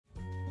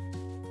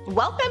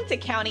Welcome to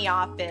County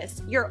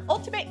Office, your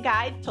ultimate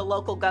guide to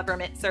local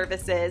government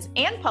services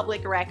and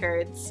public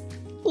records.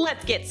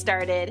 Let's get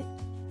started.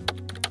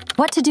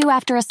 What to do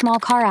after a small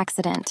car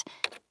accident.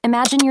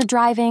 Imagine you're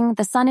driving,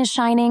 the sun is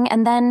shining,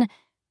 and then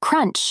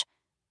crunch.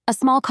 A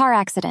small car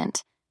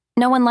accident.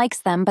 No one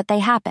likes them, but they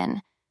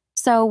happen.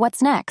 So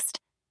what's next?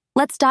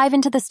 Let's dive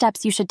into the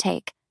steps you should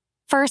take.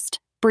 First,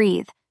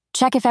 breathe.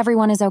 Check if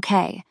everyone is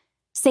okay.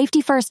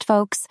 Safety first,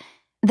 folks.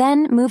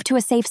 Then move to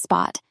a safe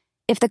spot.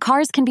 If the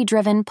cars can be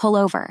driven, pull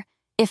over.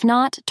 If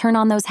not, turn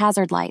on those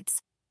hazard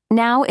lights.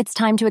 Now it's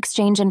time to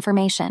exchange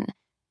information.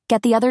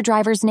 Get the other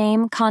driver's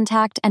name,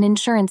 contact, and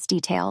insurance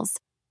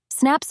details.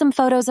 Snap some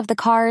photos of the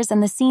cars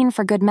and the scene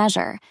for good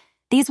measure.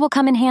 These will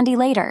come in handy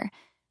later.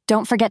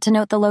 Don't forget to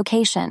note the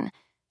location.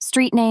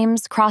 Street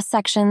names,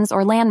 cross-sections,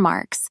 or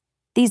landmarks.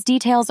 These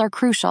details are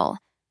crucial.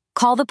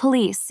 Call the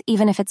police,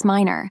 even if it's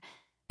minor.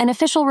 An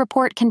official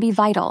report can be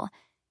vital.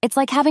 It's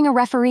like having a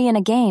referee in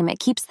a game. It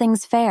keeps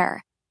things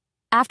fair.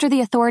 After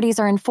the authorities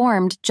are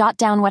informed, jot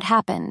down what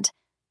happened.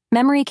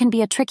 Memory can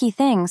be a tricky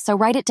thing, so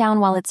write it down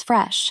while it's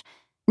fresh.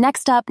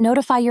 Next up,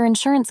 notify your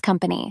insurance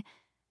company.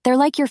 They're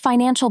like your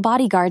financial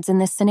bodyguards in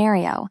this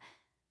scenario.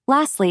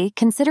 Lastly,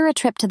 consider a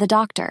trip to the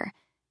doctor.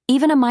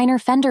 Even a minor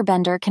fender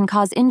bender can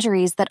cause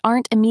injuries that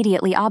aren't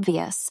immediately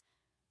obvious.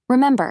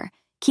 Remember,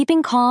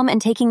 keeping calm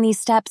and taking these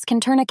steps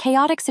can turn a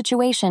chaotic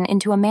situation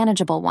into a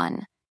manageable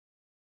one.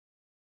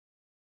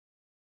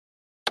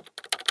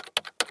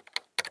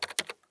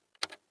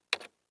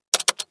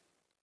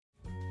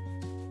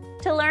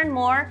 To learn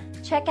more,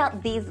 check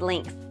out these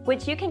links,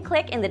 which you can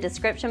click in the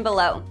description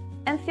below.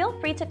 And feel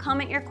free to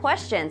comment your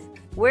questions.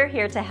 We're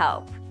here to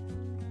help.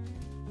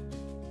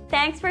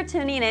 Thanks for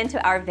tuning in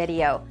to our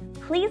video.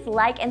 Please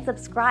like and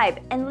subscribe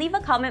and leave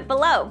a comment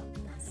below.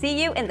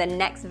 See you in the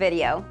next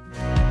video.